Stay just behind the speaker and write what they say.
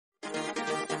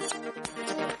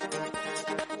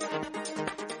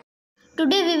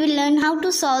Today we will learn how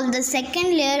to solve the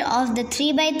second layer of the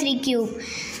 3x3 cube.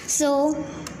 So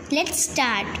let's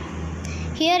start.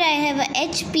 Here I have a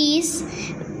H piece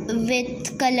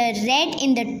with color red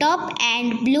in the top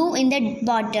and blue in the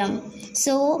bottom.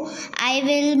 So I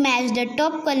will match the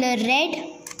top color red,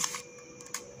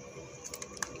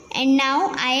 and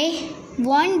now I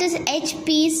want this H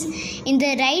piece in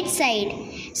the right side.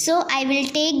 So I will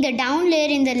take the down layer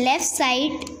in the left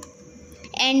side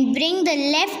and bring the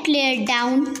left layer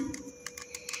down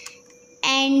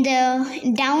and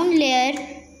the down layer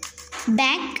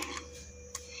back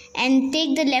and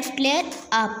take the left layer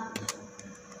up.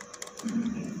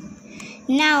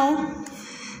 Now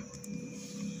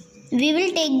we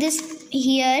will take this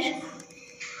here,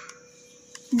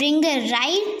 bring the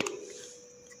right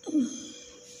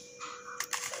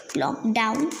block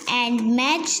down and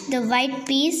match the white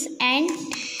piece and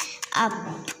up.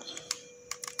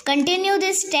 Continue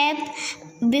this step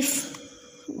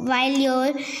while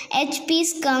your H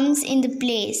piece comes in the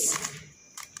place.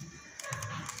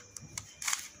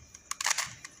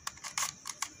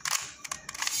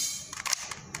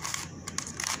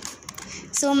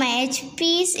 So my H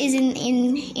piece is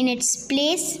in its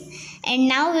place, and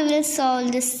now we will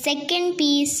solve the second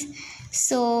piece.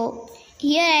 So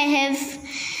here I have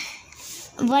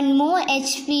one more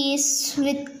H piece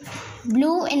with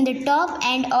blue in the top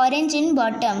and orange in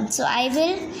bottom. So I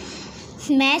will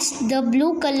match the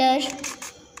blue color,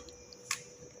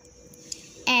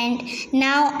 and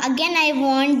now again I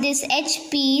want this H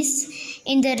piece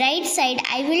in the right side.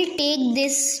 I will take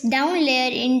this down layer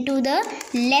into the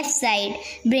left side,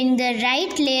 bring the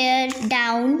right layer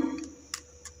down,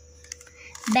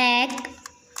 back,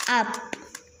 up.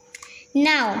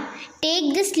 Now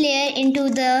take this layer into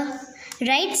the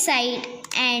right side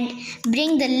and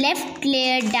bring the left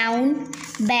layer down,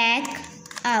 back,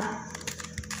 up.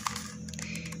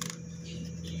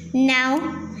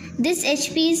 Now this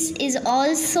H piece is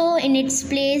also in its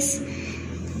place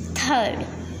third.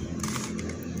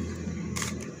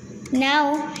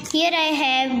 Now here I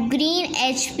have green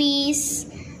H piece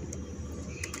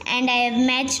and I have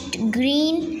matched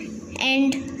green,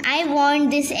 and I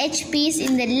want this H piece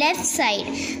in the left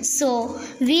side. So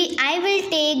I will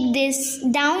take this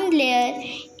down layer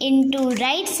into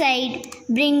right side,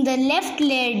 bring the left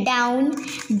layer down,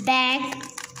 back,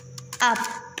 up.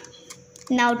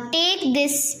 Now take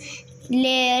this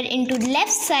layer into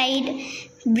left side,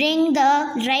 bring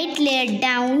the right layer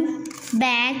down,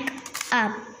 back,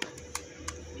 up.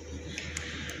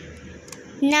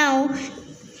 Now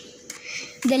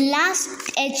the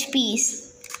last H piece.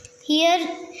 Here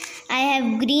I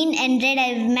have green and red.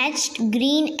 I have matched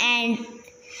green, and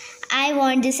I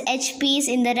want this H piece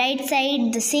in the right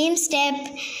side. The same step,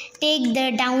 take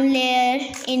the down layer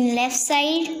in left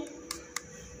side,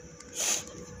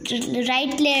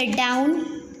 right layer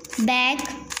down, back,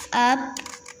 up.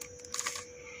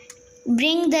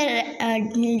 Bring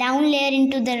the down layer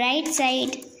into the right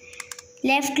side,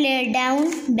 left layer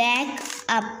down, back,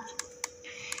 up.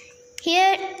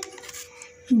 Here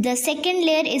the second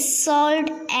layer is solved,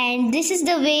 and this is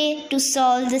the way to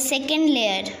solve the second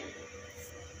layer.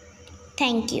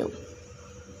 Thank you.